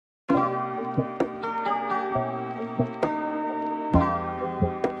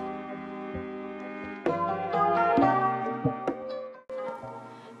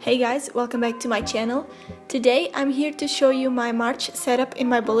Hey guys, welcome back to my channel. Today I'm here to show you my March setup in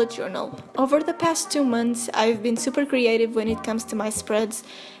my bullet journal. Over the past 2 months I've been super creative when it comes to my spreads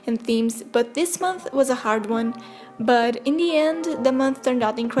and themes, but this month was a hard one. But in the end, the month turned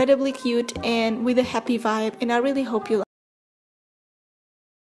out incredibly cute and with a happy vibe, and I really hope you like it.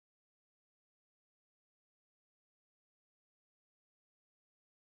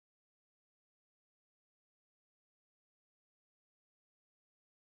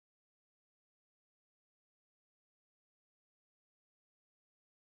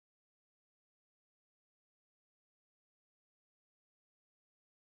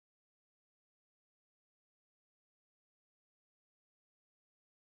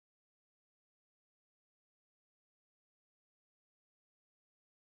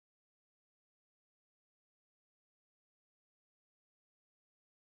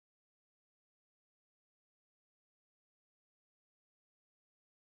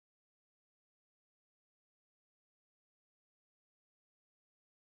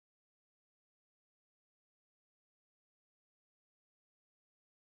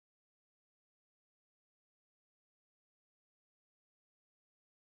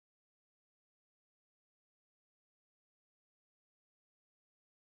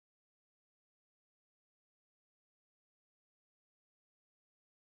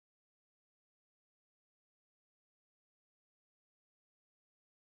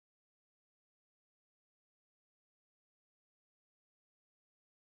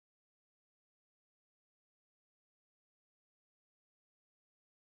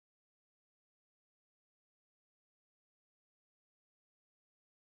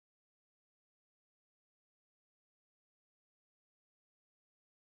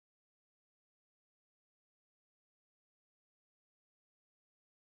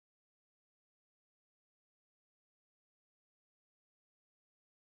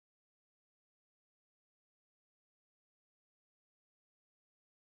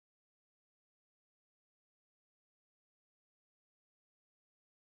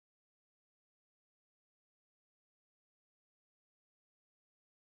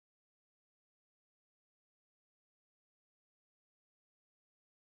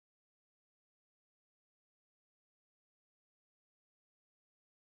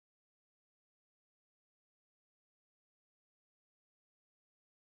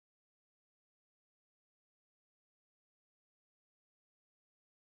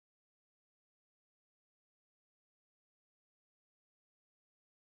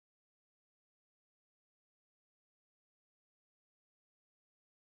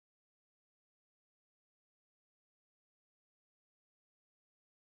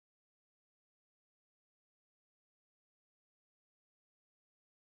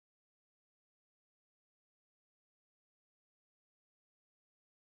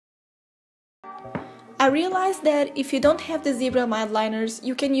 I realized that if you don't have the zebra Mildliners,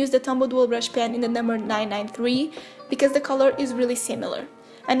 you can use the Tombow Dual Brush Pen in the number 993 because the color is really similar.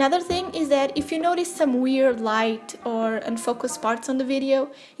 Another thing is that if you notice some weird light or unfocused parts on the video,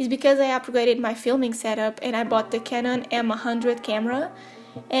 is because I upgraded my filming setup and I bought the Canon M100 camera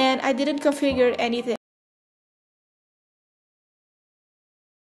and I didn't configure anything.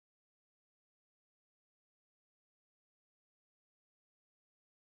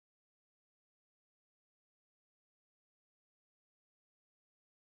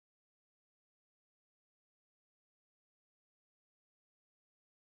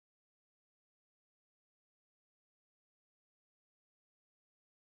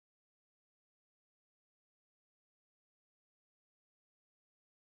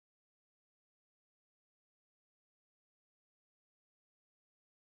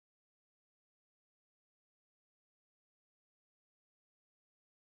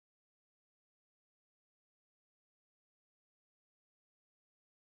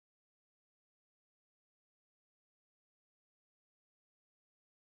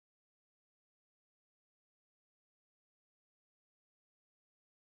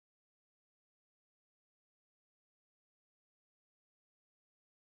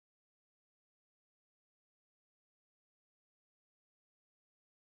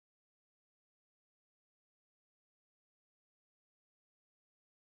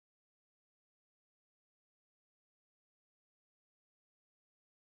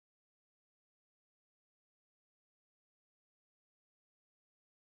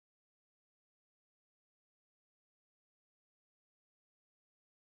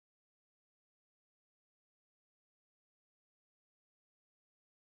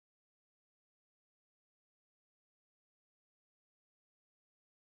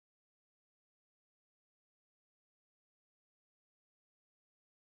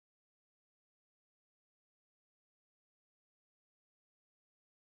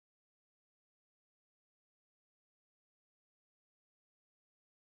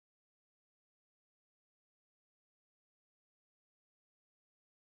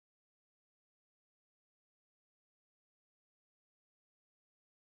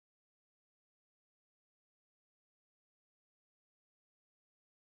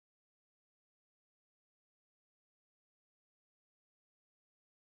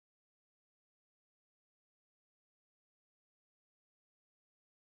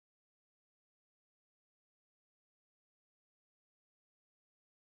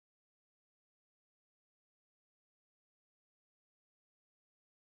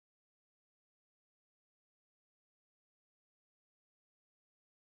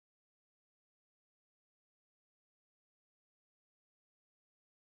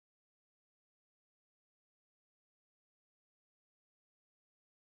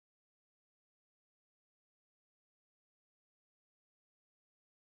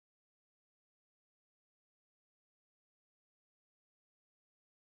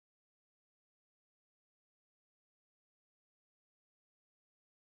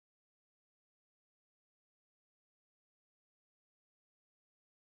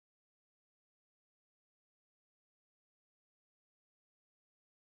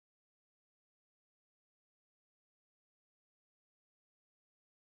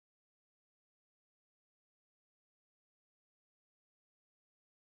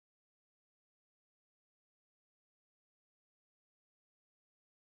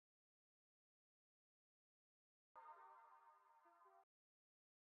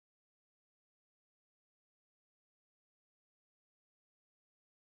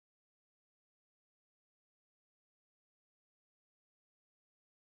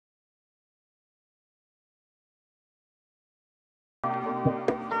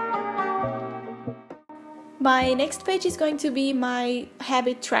 My next page is going to be my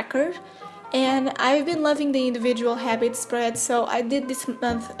habit tracker, and I've been loving the individual habit spread, so I did this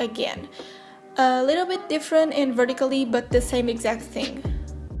month again. A little bit different and vertically, but the same exact thing.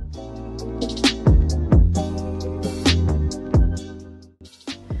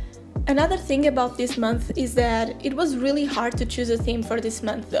 Another thing about this month is that it was really hard to choose a theme for this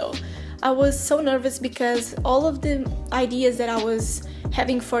month though. I was so nervous because all of the ideas that I was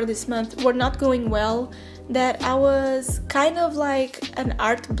having for this month were not going well, that I was kind of like an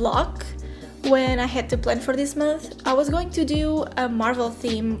art block when I had to plan for this month. I was going to do a Marvel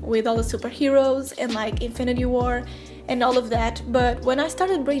theme with all the superheroes and like Infinity War and all of that, but when I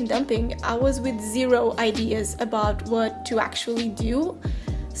started brain dumping, I was with zero ideas about what to actually do.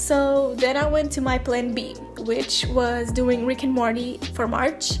 So then I went to my plan B, which was doing Rick and Morty for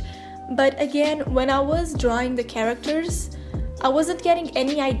March. But again, when I was drawing the characters, I wasn't getting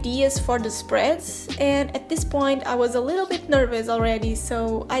any ideas for the spreads, and at this point I was a little bit nervous already,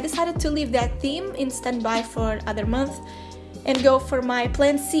 so I decided to leave that theme in standby for other month and go for my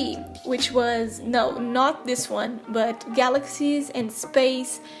plan C, which was, no, not this one, but galaxies and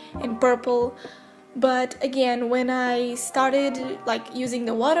space and purple. But again, when I started like using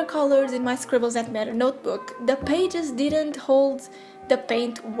the watercolors in my Scribbles That Matter notebook, the pages didn't hold the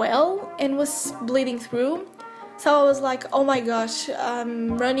paint well and was bleeding through. So I was like, oh my gosh,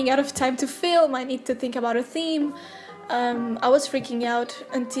 I'm running out of time to film, I need to think about a theme. I was freaking out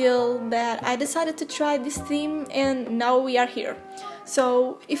until that I decided to try this theme, and now we are here.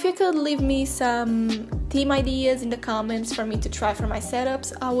 So if you could leave me some theme ideas in the comments for me to try for my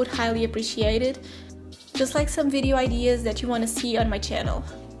setups, I would highly appreciate it. Just like some video ideas that you want to see on my channel.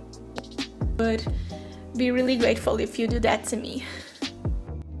 Would be really grateful if you do that to me.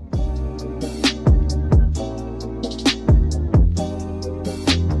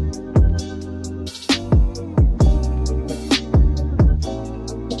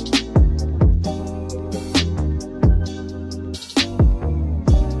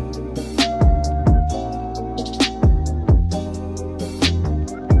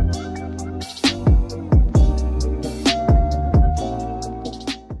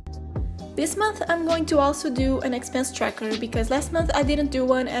 This month I'm going to also do an expense tracker because last month I didn't do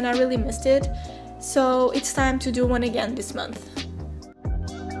one and I really missed it, so it's time to do one again this month.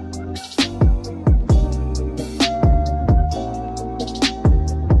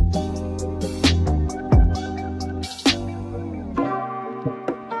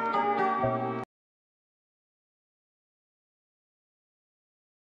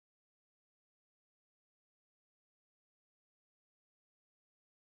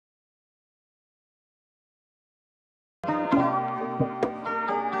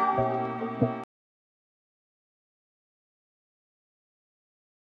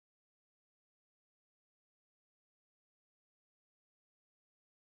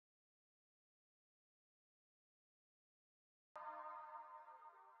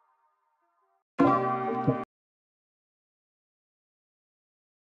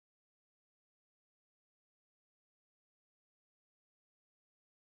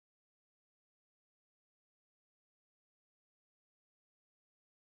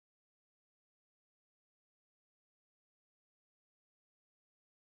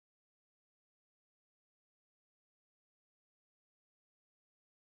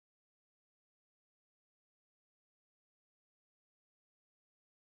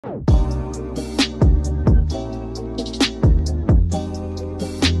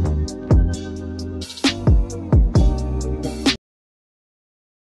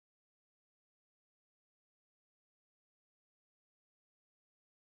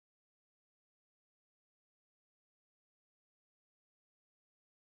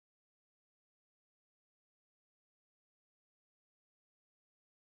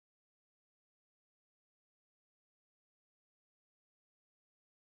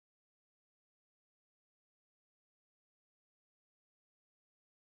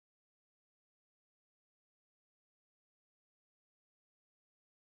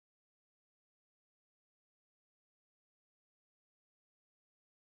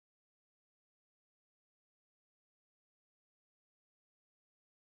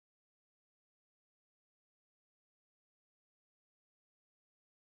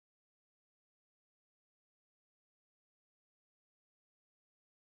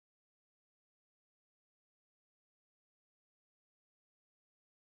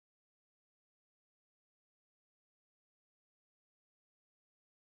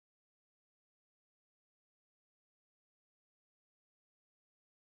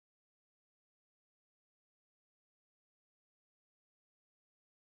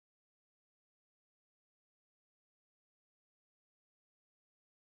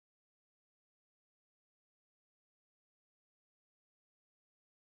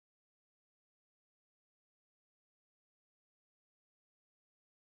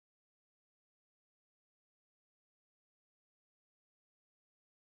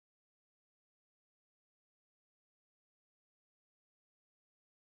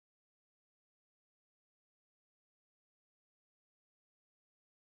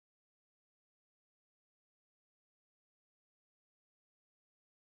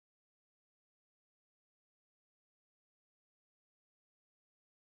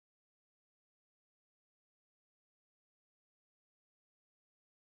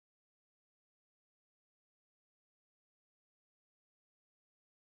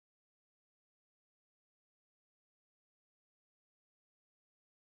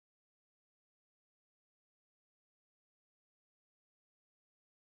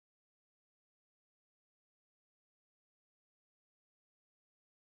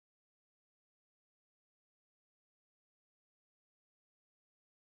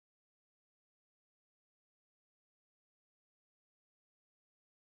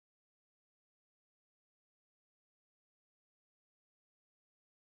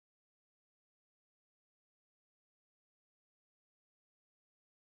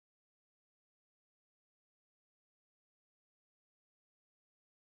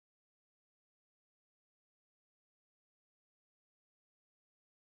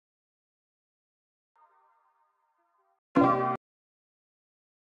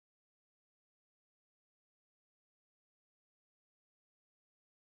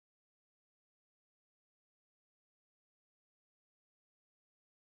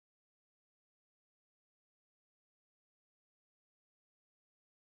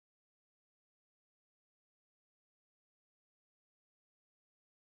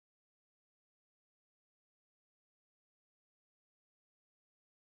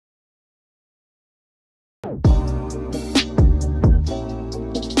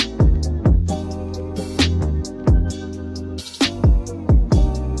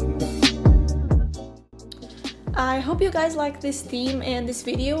 I hope you guys like this theme and this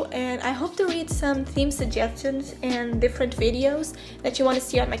video, and I hope to read some theme suggestions and different videos that you want to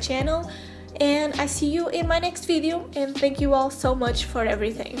see on my channel. And I see you in my next video, and thank you all so much for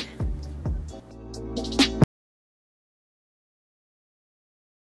everything.